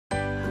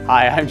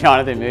Hi, I'm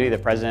Jonathan Moody, the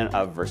president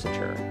of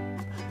Versature.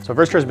 So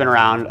Versature has been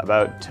around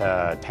about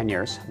 10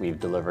 years. We've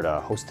delivered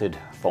a hosted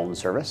phone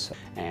service,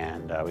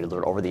 and we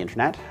deliver over the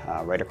internet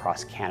right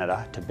across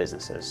Canada to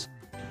businesses.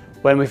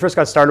 When we first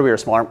got started, we were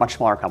a much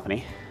smaller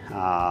company,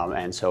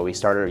 and so we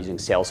started using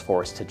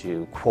Salesforce to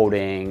do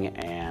quoting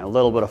and a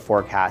little bit of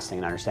forecasting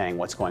and understanding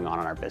what's going on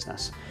in our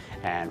business.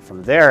 And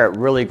from there, it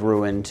really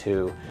grew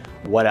into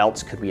what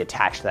else could we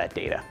attach to that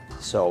data.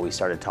 So we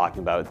started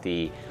talking about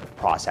the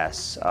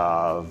process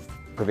of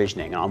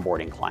provisioning and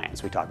onboarding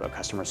clients. We talked about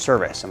customer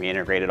service, and we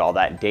integrated all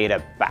that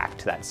data back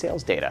to that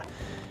sales data.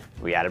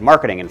 We added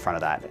marketing in front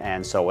of that.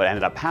 And so what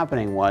ended up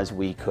happening was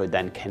we could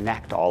then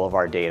connect all of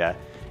our data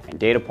and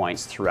data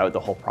points throughout the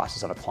whole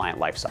process of a client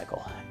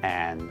lifecycle.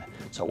 And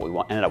so what we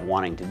ended up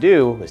wanting to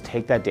do was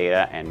take that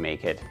data and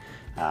make it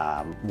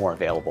more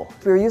available.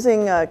 We were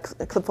using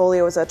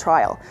Klipfolio as a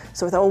trial.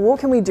 So we thought, well, what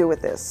can we do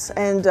with this?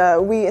 And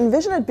we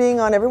envisioned it being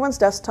on everyone's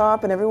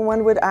desktop, and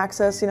everyone would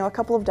access, a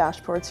couple of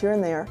dashboards here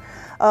and there.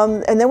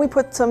 And then we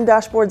put some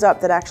dashboards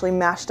up that actually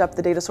mashed up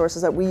the data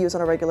sources that we use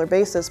on a regular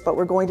basis, but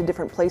we're going to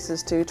different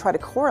places to try to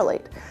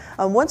correlate.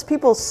 Once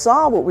people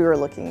saw what we were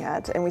looking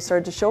at and we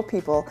started to show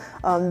people,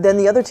 then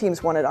the other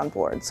teams wanted on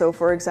board. So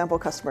for example,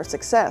 customer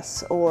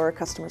success or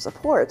customer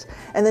support.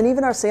 And then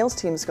even our sales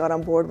teams got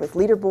on board with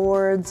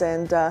leaderboards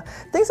and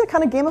things that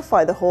kind of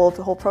gamify the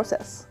whole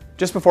process.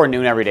 Just before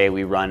noon every day,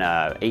 we run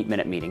an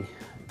 8-minute meeting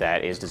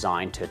that is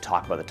designed to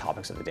talk about the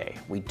topics of the day.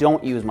 We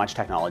don't use much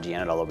technology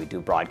in it, although we do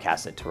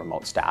broadcast it to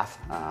remote staff,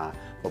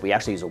 but we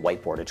actually use a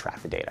whiteboard to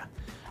track the data.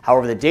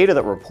 However, the data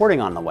that we're reporting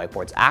on the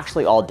whiteboard is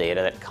actually all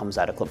data that comes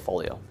out of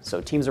Klipfolio.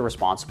 So teams are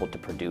responsible to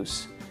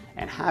produce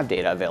and have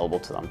data available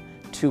to them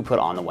to put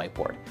on the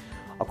whiteboard.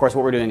 Of course,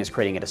 what we're doing is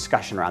creating a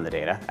discussion around the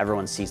data.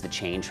 Everyone sees the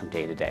change from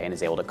day to day and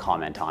is able to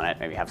comment on it,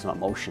 maybe have some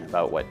emotion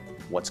about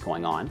what's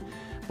going on.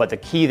 But the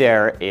key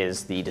there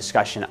is the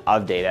discussion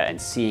of data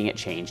and seeing it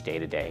change day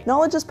to day.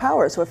 Knowledge is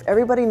power, so if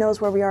everybody knows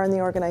where we are in the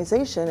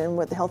organization and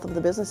what the health of the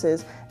business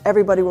is,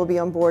 everybody will be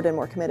on board and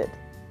more committed.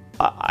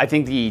 I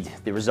think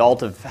the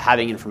result of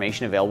having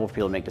information available for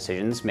people to make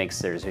decisions makes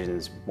their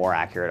decisions more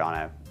accurate on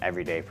an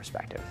everyday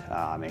perspective.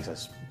 Makes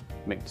us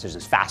make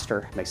decisions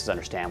faster, makes us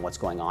understand what's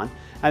going on.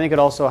 I think it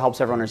also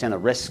helps everyone understand the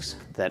risks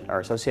that are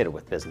associated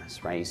with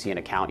business, right? You see an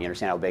account, you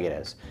understand how big it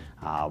is.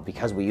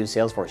 Because we use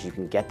Salesforce, you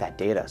can get that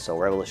data. So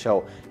we're able to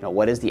show,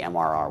 what is the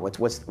MRR?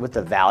 What's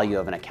the value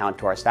of an account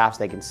to our staff, so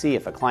they can see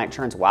if a client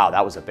churns, wow,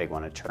 that was a big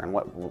one to churn.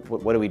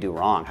 What do we do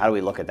wrong? How do we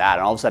look at that?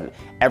 And all of a sudden,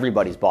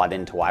 everybody's bought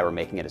into why we're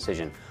making a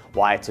decision,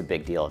 why it's a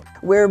big deal.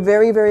 We're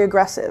very, very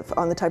aggressive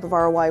on the type of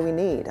ROI we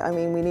need. I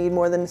mean, we need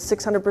more than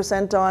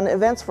 600% on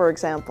events, for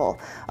example.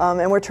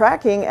 And we're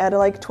tracking at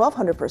like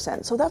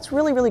 1,200%. So that's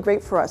really, really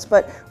great for us.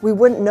 But we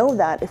wouldn't know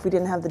that if we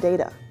didn't have the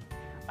data.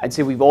 I'd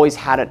say we've always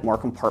had it more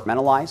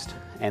compartmentalized,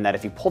 and that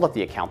if you pulled up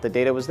the account, the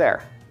data was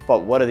there.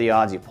 But what are the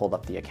odds you pulled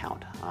up the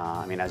account?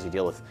 As you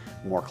deal with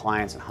more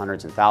clients and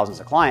hundreds and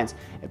thousands of clients,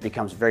 it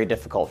becomes very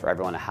difficult for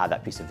everyone to have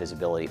that piece of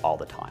visibility all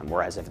the time.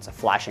 Whereas if it's a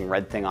flashing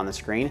red thing on the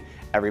screen,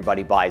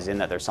 everybody buys in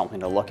that there's something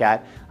to look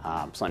at,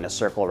 something to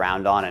circle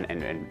around on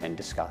and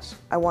discuss.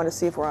 I want to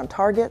see if we're on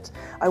target.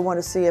 I want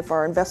to see if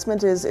our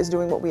investment is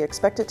doing what we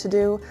expect it to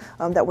do,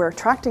 that we're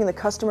attracting the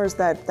customers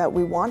that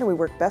we want and we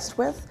work best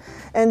with.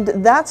 And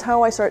that's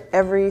how I start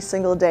every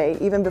single day,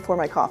 even before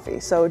my coffee.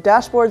 So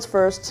dashboards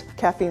first,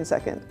 caffeine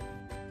second.